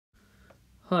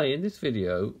Hi, in this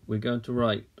video we're going to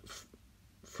write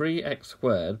 3x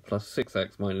squared plus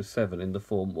 6x minus 7 in the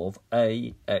form of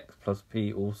ax plus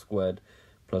p all squared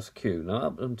plus q. Now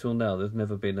up until now there's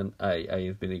never been an a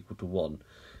has been equal to 1.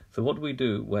 So what do we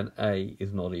do when a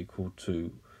is not equal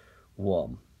to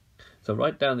 1? So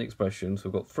write down the expressions.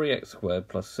 We've got 3x squared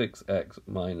plus 6x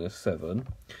minus 7,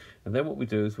 and then what we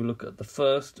do is we look at the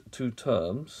first two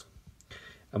terms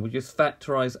and we just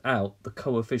factorise out the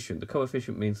coefficient. The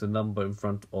coefficient means the number in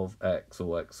front of x,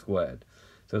 or x squared.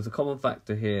 So there's a common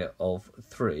factor here of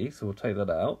 3, so we'll take that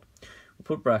out. We'll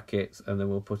put brackets, and then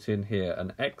we'll put in here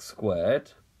an x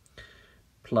squared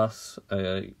plus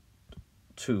 2x,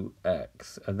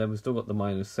 and then we've still got the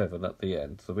minus 7 at the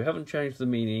end. So we haven't changed the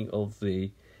meaning of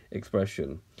the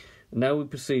expression. Now we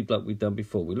proceed like we've done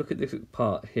before. We look at this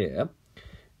part here,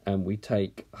 and we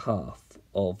take half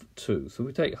of 2. So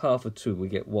we take half of 2, we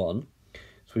get 1.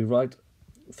 So we write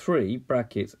 3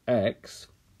 brackets x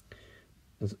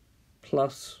as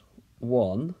plus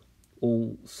 1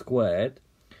 all squared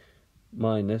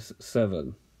minus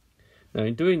 7. Now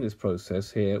in doing this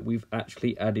process here, we've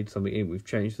actually added something in. We've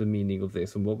changed the meaning of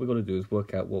this, and what we're going to do is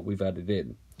work out what we've added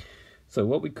in. So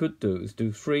what we could do is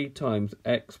do 3 times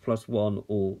x plus 1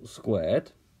 all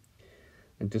squared,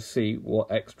 and to see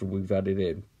what extra we've added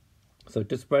in. So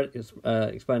just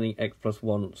expanding x plus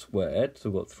 1 squared, so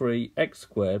we've got 3x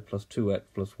squared plus 2x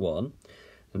plus 1,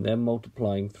 and then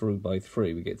multiplying through by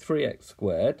 3, we get 3x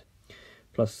squared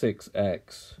plus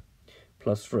 6x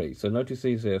plus 3. So notice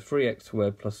these here, 3x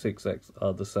squared plus 6x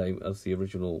are the same as the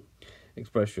original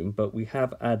expression, but we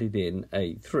have added in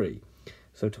a 3.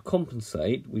 So to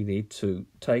compensate, we need to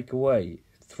take away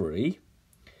 3,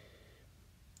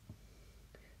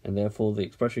 and therefore the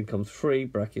expression comes 3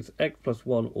 brackets x plus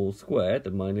 1 all squared,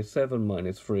 and minus 7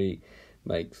 minus 3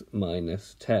 makes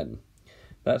minus 10.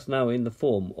 That's now in the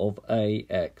form of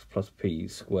ax plus p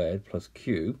squared plus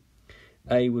q.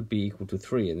 A would be equal to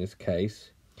 3 in this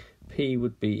case, p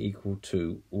would be equal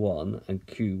to 1, and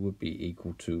q would be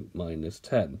equal to minus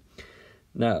 10.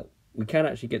 Now, we can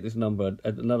actually get this number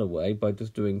another way by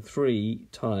just doing 3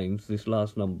 times this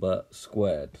last number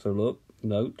squared. So look,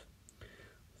 note,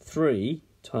 3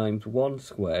 times 1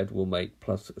 squared will make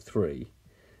plus 3,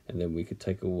 and then we could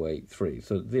take away 3.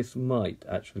 So this might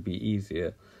actually be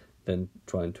easier than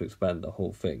trying to expand the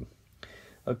whole thing.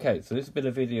 Okay, so this has been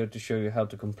a video to show you how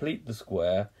to complete the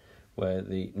square where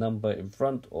the number in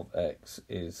front of x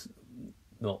is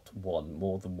not 1,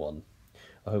 more than 1.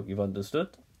 I hope you've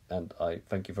understood, and I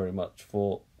thank you very much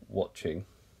for watching.